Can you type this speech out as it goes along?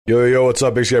Yo, what's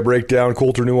up? Big Sky Breakdown.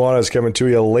 Coulter Nuanez coming to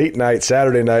you late night,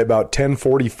 Saturday night, about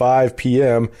 10:45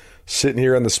 p.m. Sitting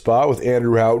here on the spot with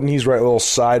Andrew Houghton. He's writing a little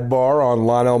sidebar on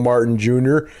Lionel Martin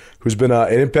Jr., who's been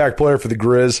an impact player for the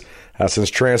Griz since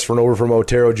transferring over from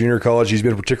Otero Junior College. He's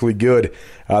been particularly good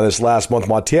this last month.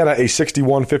 Montana, a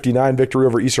 61-59 victory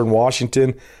over Eastern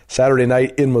Washington Saturday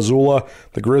night in Missoula.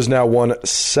 The Griz now won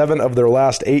 7 of their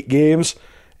last 8 games.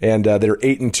 And they're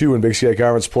 8-2 in Big Sky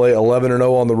Conference play,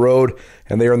 11-0 on the road,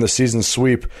 and they are in the season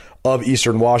sweep of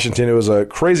Eastern Washington. It was a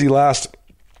crazy last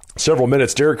several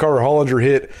minutes. Derek Carter-Hollinger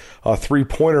hit a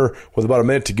three-pointer with about a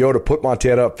minute to go to put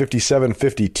Montana up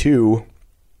 57-52.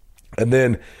 And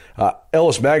then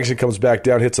Ellis Magnuson comes back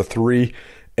down, hits a three,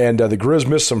 and the Griz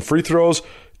missed some free throws.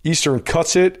 Eastern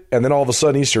cuts it, and then all of a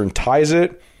sudden Eastern ties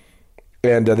it.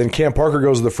 And then Cam Parker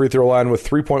goes to the free throw line with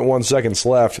 3.1 seconds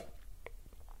left.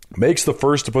 Makes the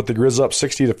first to put the Griz up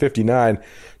 60-59.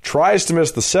 Tries to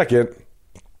miss the second.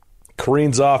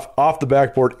 Careens off the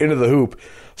backboard into the hoop.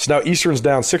 So now Eastern's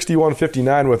down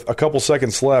 61-59 with a couple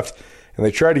seconds left. And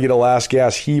they tried to get a last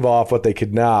gas heave off, but they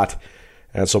could not.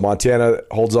 And so Montana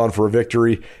holds on for a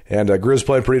victory. And Griz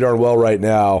playing pretty darn well right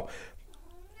now.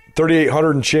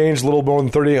 3,800 and change, a little more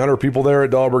than 3,800 people there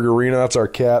at Dahlberg Arena. That's our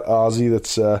cat, Ozzy,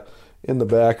 that's in the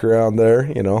background there.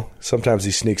 You know, sometimes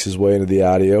he sneaks his way into the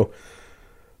audio.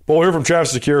 But we'll hear from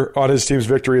Travis DeCuire on his team's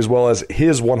victory as well as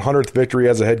his 100th victory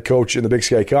as a head coach in the Big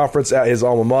Sky Conference at his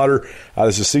alma mater.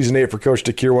 This is Season 8 for Coach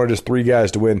DeCuire, one of just 3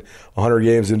 guys to win 100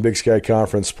 games in Big Sky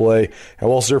Conference play. And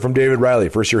we'll also hear from David Riley,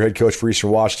 first-year head coach for Eastern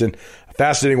Washington.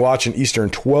 Fascinating watching Eastern,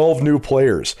 12 new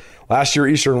players. Last year,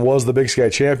 Eastern was the Big Sky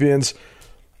champions.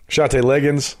 Shante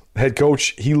Leggins, head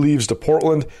coach, he leaves to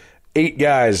Portland. 8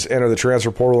 guys enter the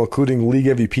transfer portal, including league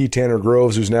MVP Tanner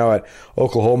Groves, who's now at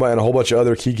Oklahoma, and a whole bunch of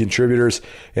other key contributors.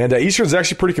 And Eastern's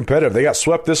actually pretty competitive. They got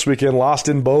swept this weekend, lost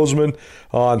in Bozeman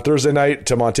on Thursday night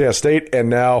to Montana State, and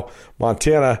now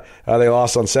Montana, they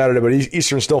lost on Saturday. But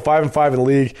Eastern's still 5-5 in the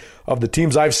league. Of the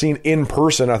teams I've seen in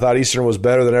person, I thought Eastern was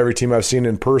better than every team I've seen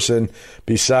in person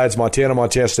besides Montana,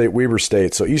 Montana State, Weber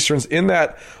State. So Eastern's in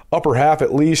that upper half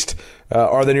at least.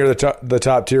 Are they near the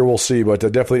top tier? We'll see. But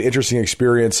definitely an interesting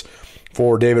experience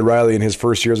for David Riley in his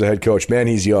first year as a head coach. Man,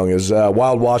 he's young. It was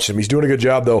wild watching him. He's doing a good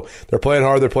job, though. They're playing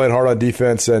hard. They're playing hard on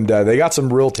defense, and they got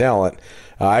some real talent.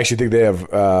 I actually think they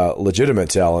have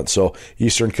legitimate talent. So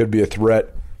Eastern could be a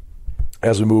threat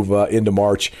as we move into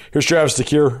March. Here's Travis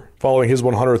DeCuire following his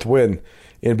 100th win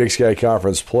in Big Sky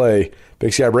Conference play.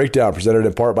 Big Sky Breakdown presented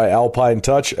in part by Alpine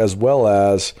Touch as well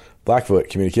as Blackfoot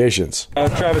Communications.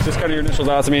 Travis, just kind of your initial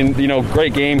thoughts. I mean,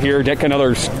 great game here.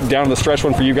 Another down the stretch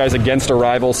one for you guys against a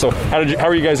rival. So how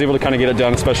are you guys able to kind of get it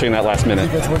done, especially in that last minute?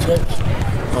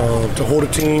 To hold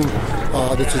a team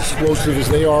that's as explosive as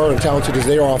they are and talented as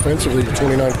they are offensively,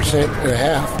 29% and a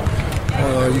half,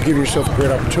 you give yourself a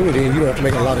great opportunity, and you don't have to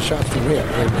make a lot of shots to win.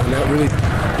 And that really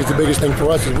is the biggest thing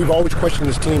for us. Is we've always questioned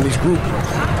this team, this group.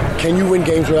 Can you win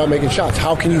games without making shots?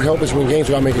 How can you help us win games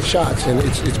without making shots? And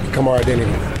it's become our identity.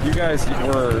 You guys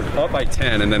were up by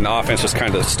 10, and then the offense just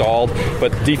kind of stalled, but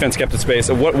defense kept its pace.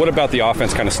 What about the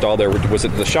offense kind of stalled there? Was it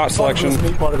the shot selection?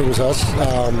 Part of it was us.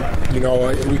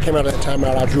 We came out of that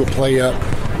timeout. I drew a play up.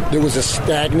 There was a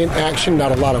stagnant action,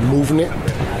 not a lot of movement.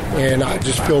 And I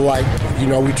just feel like,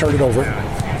 we turned it over.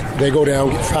 They go down,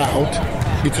 get fouled,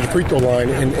 get to the free throw line,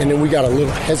 and then we got a little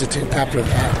hesitant after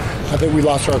that. I think we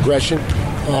lost our aggression.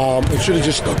 It should have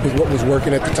just stuck with what was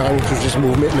working at the time, which was just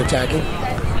movement and attacking.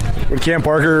 When Cam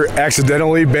Parker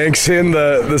accidentally banks in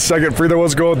the second free throw,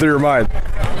 what's going through your mind?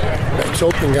 It's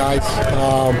open, guys.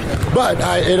 But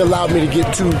it allowed me to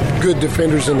get 2 good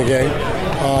defenders in the game,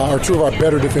 or 2 of our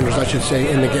better defenders, I should say,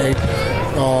 in the game.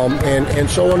 And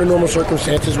so under normal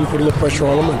circumstances, we put a little pressure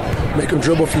on them and make them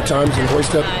dribble a few times and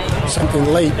hoist up something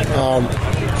late.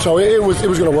 So it was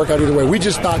going to work out either way. We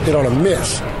just thought that on a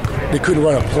miss, they couldn't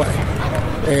run a play,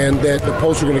 and that the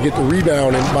Posts were going to get the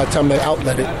rebound, and by the time they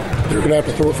outlet it, they were going to have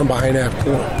to throw it from behind half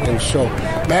court. And so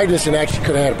Magnuson actually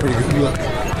could have had a pretty good look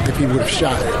if he would have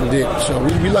shot it and did. So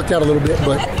we lucked out a little bit,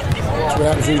 but that's what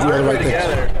happens when you do all the right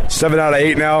things. 7 out of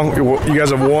 8 now. You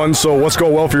guys have won, so what's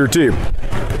going well for your team?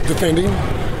 Defending,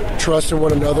 trust in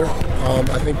one another.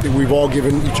 I think that we've all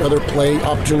given each other play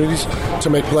opportunities to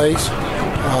make plays.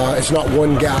 It's not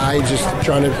one guy just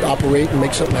trying to operate and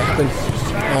make something happen.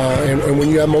 And when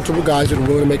you have multiple guys that are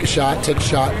willing to make a shot, take a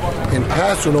shot, and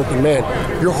pass to an open man,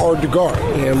 you're hard to guard.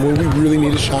 And when we really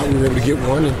need a shot, we were able to get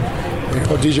one. And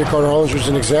DJ Carter-Hollinger was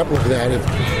an example of that.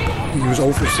 He was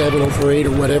 0 for 7, 0 for 8,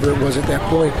 or whatever it was at that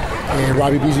point. And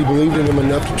Robbie Beasley believed in him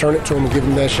enough to turn it to him and give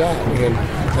him that shot. And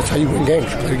that's how you win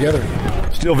games, you play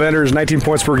together. Steel Vendors, 19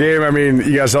 points per game. I mean,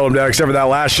 you guys held him down except for that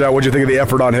last shot. What did you think of the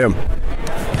effort on him?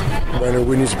 Brandon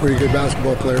Whitney's a pretty good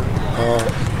basketball player.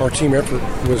 Our team effort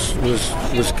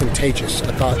was contagious.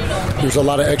 I thought there was a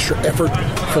lot of extra effort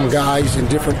from guys in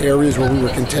different areas where we were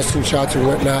contesting shots and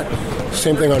whatnot.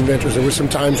 Same thing on Ventures. There were some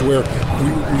times where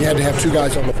we had to have two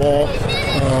guys on the ball.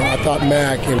 I thought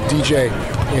Mac and DJ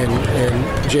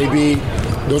and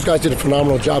JB, those guys did a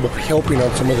phenomenal job of helping on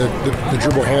some of the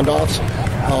dribble handoffs,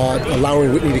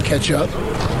 allowing Whitney to catch up.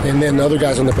 And then the other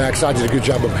guys on the backside did a good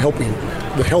job of helping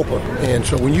the helper. And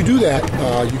so when you do that,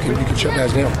 you can shut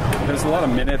guys down. There's a lot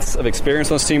of minutes of experience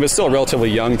on this team, but it's still a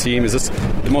relatively young team. Is this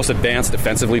the most advanced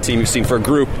defensively team you've seen for a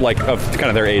group like of kind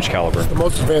of their age caliber? The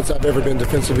most advanced I've ever been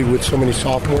defensively with so many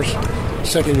sophomores,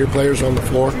 second-year players on the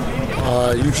floor.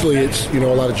 Usually it's, a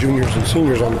lot of juniors and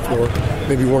seniors on the floor,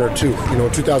 maybe one or two.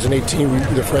 In 2018,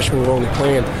 the freshmen were only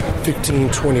playing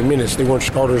 15, 20 minutes. They weren't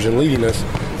starters and leading us.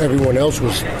 Everyone else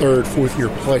was third, fourth-year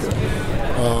player.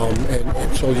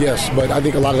 And so, yes, but I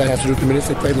think a lot of that has to do with the minutes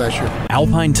they played last year.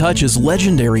 Alpine Touch is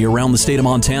legendary around the state of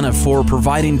Montana for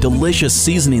providing delicious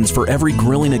seasonings for every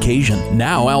grilling occasion.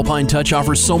 Now, Alpine Touch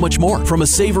offers so much more, from a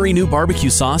savory new barbecue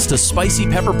sauce to spicy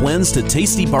pepper blends to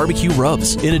tasty barbecue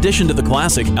rubs. In addition to the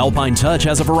classic, Alpine Touch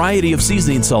has a variety of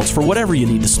seasoning salts for whatever you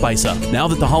need to spice up. Now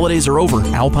that the holidays are over,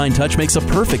 Alpine Touch makes a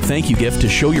perfect thank you gift to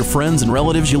show your friends and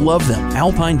relatives you love them.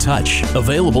 Alpine Touch,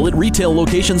 available at retail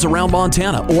locations around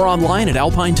Montana or online at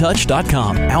alpinetouch.com.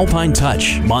 Alpine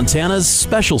Touch, Montana's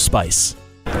special spice.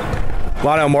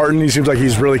 Lionel Martin, he seems like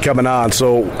he's really coming on.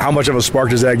 So how much of a spark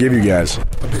does that give you guys? A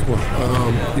big one.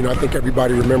 I think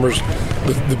everybody remembers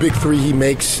the big three he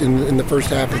makes in the first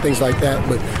half and things like that.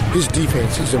 But his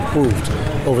defense has improved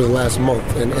over the last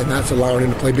month, and that's allowing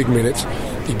him to play big minutes.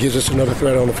 It gives us another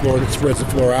threat on the floor that spreads the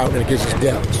floor out, and it gives us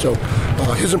depth. So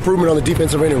his improvement on the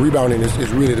defensive end and rebounding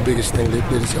is really the biggest thing that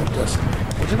has helped us.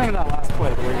 What do you think of that last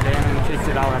play, the way Bannon kicked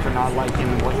it out after not liking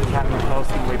what he had in the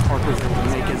post and the way Parker was able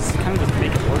to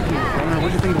make it work in the corner? What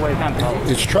do you think the way it kind of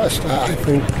developed? It's trust. I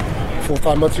think 4 or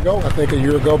 5 months ago, I think a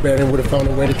year ago, Bannon would have found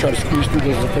a way to try to squeeze through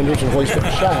those defenders and hoist up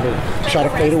a shot or shot a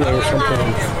fadeaway or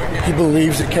something. He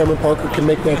believes that Cameron Parker can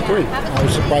make that three. I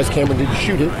was surprised Cameron didn't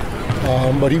shoot it,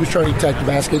 but he was trying to attack the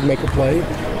basket and make a play.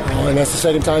 And that's the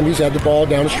second time he's had the ball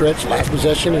down the stretch, last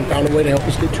possession, and found a way to help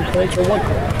us get 2 points or 1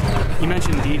 point. You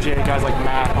mentioned DJ, guys like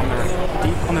Matt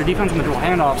on their defense and the dribble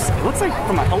handoffs. It looks like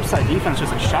from a help side defense,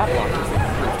 just a shot blockers they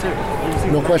improved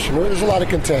too. No question. There's a lot of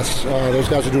contests. Those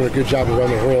guys are doing a good job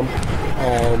around the rim.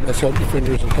 That's helped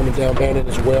defenders and coming down Bannon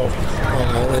as well.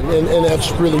 And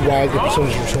that's really why the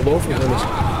percentages are so low for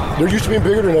them. They're used to being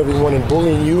bigger than everyone and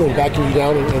bullying you and backing you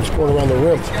down and scoring around the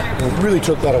rim. And we really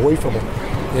took that away from them.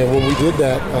 And when we did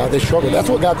that, they struggled. That's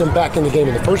what got them back in the game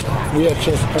in the first half. We had a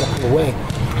chance to pull it away.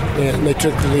 And they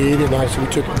took the lead, and obviously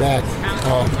we took it back.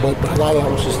 But a lot of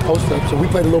them was just post-up. So we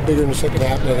played a little bigger in the second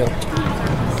half.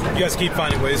 You guys keep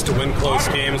finding ways to win close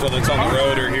games, whether it's on the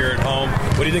road or here at home.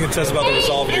 What do you think it says about the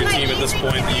resolve of your team at this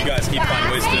point that you guys keep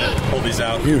finding ways to hold these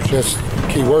out? Huge. That's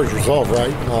key words, resolve,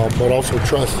 right? But also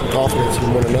trust and confidence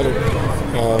in one another.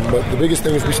 But the biggest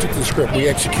thing is we stick to the script. We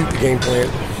execute the game plan.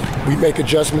 We make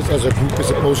adjustments as a group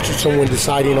as opposed to someone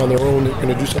deciding on their own they're going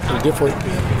to do something different.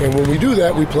 And when we do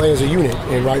that, we play as a unit.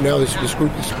 And right now this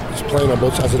group is playing on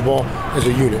both sides of the ball as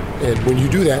a unit. And when you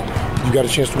do that, you got a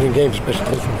chance to win games, especially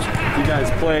close ones. You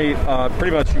guys play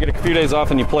pretty much, you get a few days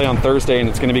off and you play on Thursday, and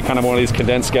it's going to be kind of one of these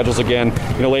condensed schedules again.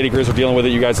 Lady Griz are dealing with it,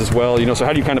 you guys as well. So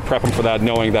how do you kind of prep them for that,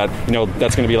 knowing that,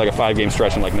 that's going to be like a 5-game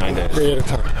stretch in like 9 days? Day at a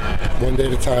time. One day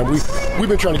at a time. We've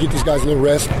been trying to get these guys a little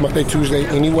rest Monday, Tuesday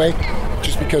anyway,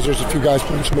 just because there's a few guys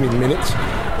playing so many minutes.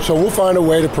 So we'll find a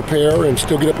way to prepare and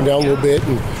still get up and down a little bit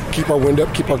and keep our wind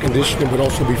up, keep our conditioning, but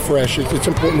also be fresh. It's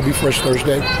important to be fresh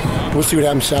Thursday. We'll see what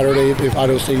happens Saturday if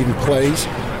Idaho State even plays.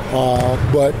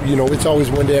 But, it's always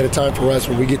one day at a time for us.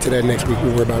 When we get to that next week,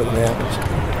 we'll worry about it when it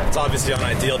happens. It's obviously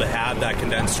unideal to have that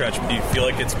condensed stretch, but do you feel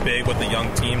like it's big with the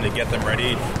young team to get them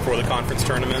ready for the conference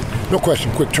tournament? No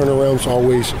question. Quick turnarounds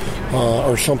always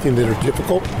are something that are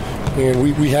difficult. And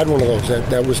we had one of those.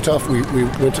 That was tough. We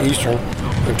went to Eastern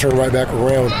and turned right back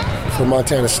around for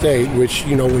Montana State, which,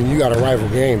 when you got a rival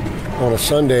game on a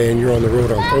Sunday and you're on the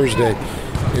road on Thursday,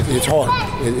 it's hard.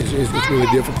 It's really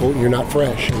difficult, and you're not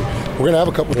fresh. And we're going to have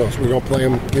a couple of those. We're going to play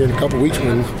them here in a couple of weeks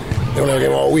when they don't have a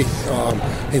game all week.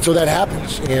 And so that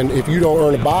happens. And if you don't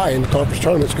earn a bye in the conference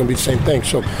tournament, it's going to be the same thing.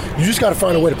 So you just got to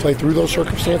find a way to play through those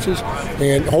circumstances.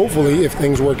 And hopefully, if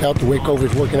things work out the way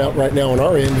COVID is working out right now on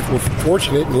our end, if we're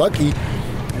fortunate and lucky,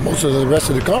 most of the rest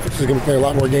of the conference is going to play a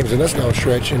lot more games than us down the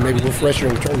stretch, and maybe we're fresher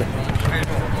in the tournament.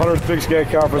 100th Big Sky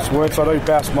Conference win, so I know you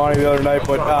passed Monty the other night,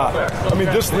 but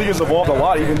this league has evolved a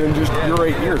lot even in just your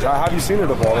 8 years. How have you seen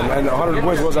it evolve? And 100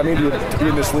 wins, what does that mean to be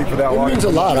in this league for that long? It means a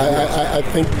lot. I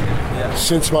think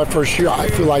since my first year, I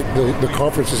feel like the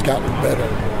conference has gotten better.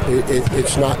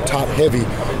 It's not top heavy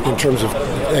in terms of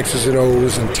X's and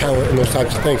O's and talent and those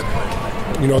types of things.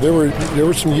 You know, there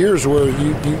were some years where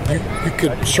you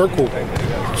could circle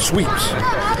sweeps.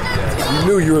 You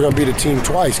knew you were going to beat a team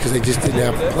twice because they just didn't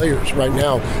have players. Right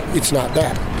now, it's not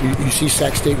that. You see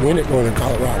Sac State win at Northern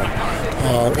Colorado.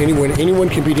 Anyone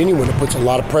can beat anyone. It puts a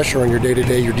lot of pressure on your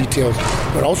day-to-day, your details,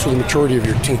 but also the maturity of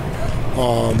your team.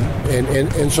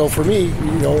 And so for me,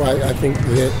 you know, I think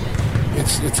that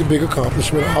it's a big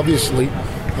accomplishment, obviously.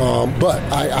 But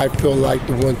I feel like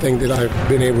the one thing that I've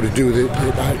been able to do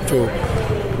that I feel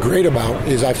great about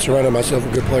is I've surrounded myself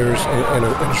with good players and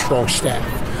a strong staff.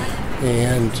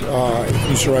 And if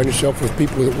you surround yourself with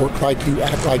people that work like you,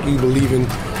 act like you, believe in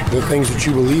the things that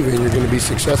you believe in, you're going to be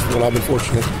successful. And I've been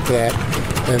fortunate for that.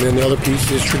 And then the other piece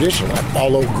is tradition. I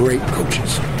follow great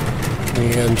coaches.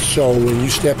 And so when you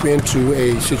step into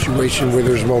a situation where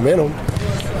there's momentum,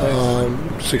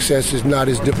 success is not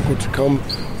as difficult to come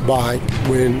by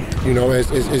when, you know, as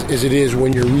it is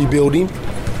when you're rebuilding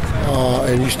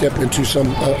and you step into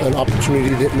an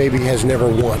opportunity that maybe has never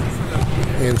won.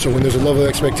 And so when there's a level of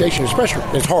expectation, it's pressure.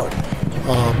 It's hard.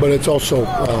 But it's also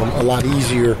a lot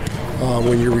easier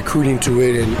when you're recruiting to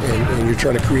it and you're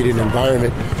trying to create an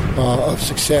environment of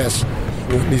success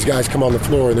when these guys come on the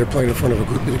floor and they're playing in front of a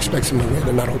group that expects them to win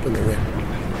and not hoping to win.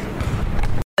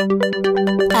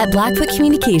 At Blackfoot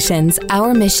Communications,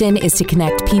 our mission is to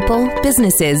connect people,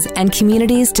 businesses, and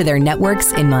communities to their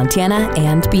networks in Montana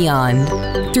and beyond.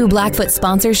 Through Blackfoot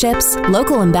sponsorships,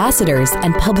 local ambassadors,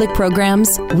 and public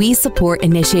programs, we support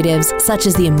initiatives such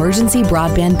as the Emergency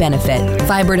Broadband Benefit,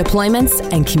 fiber deployments,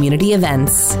 and community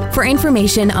events. For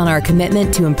information on our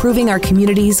commitment to improving our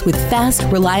communities with fast,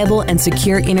 reliable, and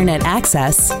secure internet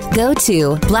access, go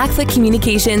to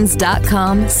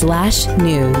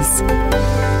blackfootcommunications.com/news.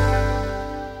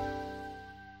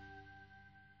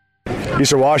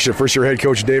 Eastern Washington, first-year head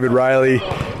coach David Riley,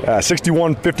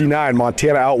 61-59,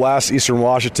 Montana outlasts Eastern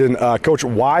Washington. Coach,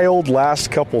 wild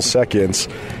last couple seconds.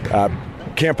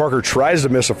 Cam Parker tries to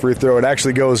miss a free throw. It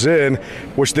actually goes in,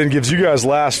 which then gives you guys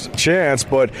last chance,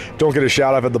 but don't get a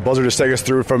shout-out at the buzzer. Just take us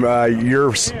through from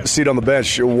your seat on the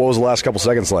bench. What was the last couple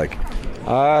seconds like?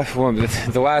 Well,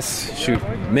 the last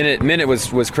minute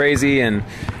was crazy, and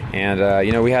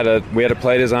you know, we had a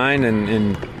play design,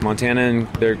 and Montana and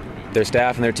their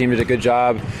staff and their team did a good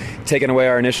job taking away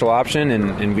our initial option,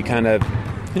 and we kind of,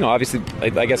 you know, obviously,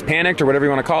 I guess panicked or whatever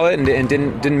you want to call it, and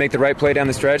didn't make the right play down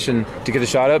the stretch and to get the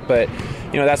shot up. But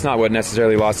you know, that's not what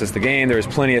necessarily lost us the game. There was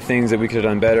plenty of things that we could have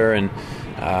done better, and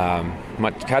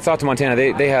hats off to Montana.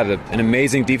 They had an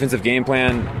amazing defensive game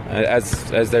plan,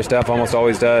 as their staff almost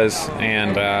always does,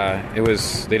 and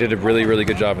they did a really, really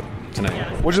good job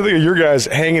tonight. What do you think of your guys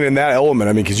hanging in that element?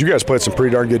 I mean, because you guys played some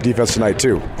pretty darn good defense tonight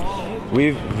too.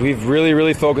 We've really,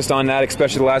 really focused on that,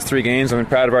 especially the last 3 games. I'm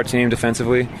proud of our team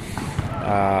defensively,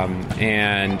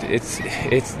 and this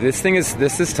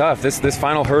is tough. This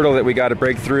final hurdle that we got to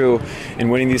break through in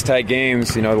winning these tight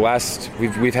games. You know,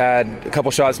 we've had a couple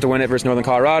shots to win it versus Northern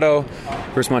Colorado,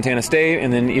 versus Montana State,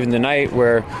 and then even tonight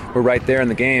where we're right there in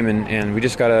the game, and we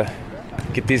just got to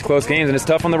get these close games, and it's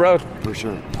tough on the road. For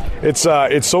sure. It's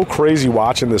so crazy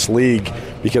watching this league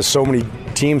because so many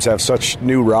teams have such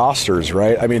new rosters,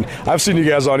 right? I mean, I've seen you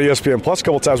guys on ESPN Plus a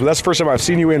couple times, but that's the first time I've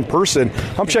seen you in person.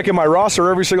 I'm checking my roster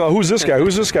every single, who's this guy?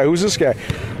 Who's this guy? Who's this guy?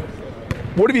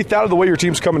 What have you thought of the way your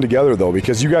team's coming together, though?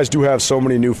 Because you guys do have so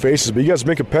many new faces, but you guys have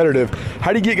been competitive.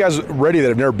 How do you get guys ready that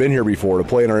have never been here before to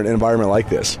play in an environment like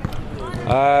this?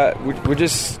 We're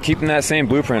just keeping that same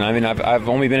blueprint. I mean, I've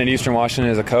only been in Eastern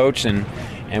Washington as a coach, and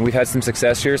we've had some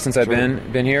success here since I've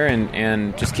been here,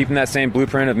 and just keeping that same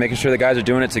blueprint of making sure the guys are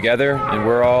doing it together, and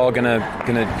we're all gonna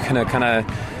kind of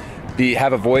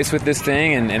have a voice with this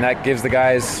thing, and that gives the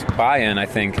guys buy-in, I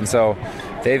think. And so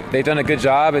they've done a good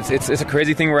job. It's a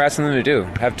crazy thing we're asking them to do.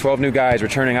 Have 12 new guys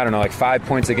returning, I don't know, like 5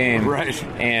 points a game, right?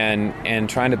 And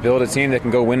trying to build a team that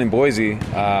can go win in Boise.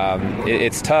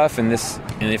 It's tough, and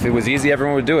if it was easy,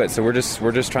 everyone would do it. So we're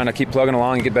just trying to keep plugging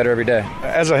along and get better every day.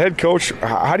 As a head coach,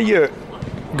 how do you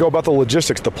go about the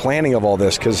logistics, the planning of all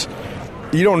this? Because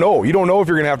you don't know. You don't know if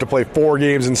you're going to have to play 4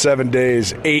 games in 7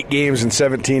 days, 8 games in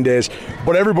 17 days,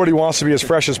 but everybody wants to be as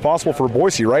fresh as possible for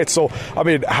Boise, right? So, I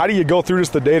mean, how do you go through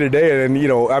just the day-to-day? And, you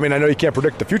know, I mean, I know you can't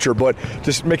predict the future, but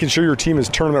just making sure your team is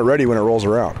tournament ready when it rolls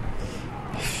around.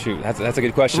 Shoot, that's a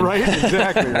good question. Right,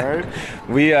 exactly, right?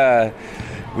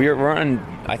 We're on,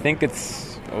 I think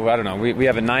it's, I don't know. We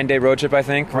have a 9-day road trip, I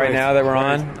think, right now that we're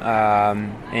on.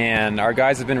 And our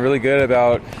guys have been really good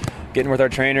about getting with our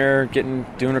trainer, doing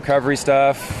recovery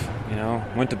stuff,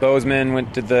 went to Bozeman,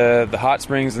 went to the hot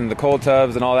springs and the cold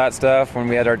tubs and all that stuff when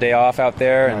we had our day off out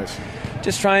there. Nice. And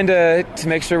just trying to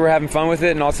make sure we're having fun with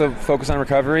it and also focus on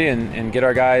recovery and get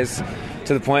our guys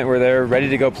to the point where they're ready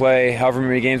to go play however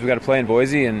many games we got to play in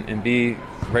Boise and be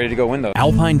ready to go win those.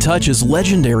 Alpine Touch is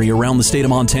legendary around the state of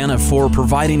Montana for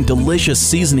providing delicious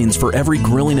seasonings for every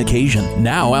grilling occasion.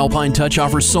 Now Alpine Touch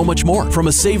offers so much more, from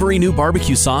a savory new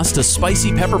barbecue sauce to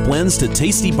spicy pepper blends to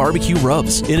tasty barbecue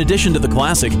rubs. In addition to the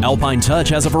classic, Alpine Touch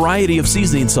has a variety of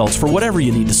seasoning salts for whatever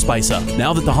you need to spice up.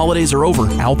 Now that the holidays are over,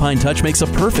 Alpine Touch makes a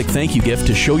perfect thank you gift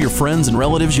to show your friends and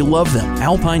relatives you love them.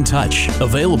 Alpine Touch,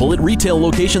 available at retail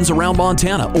locations around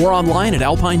Montana or online at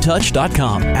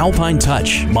alpinetouch.com. Alpine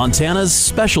Touch, Montana's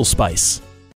special spice.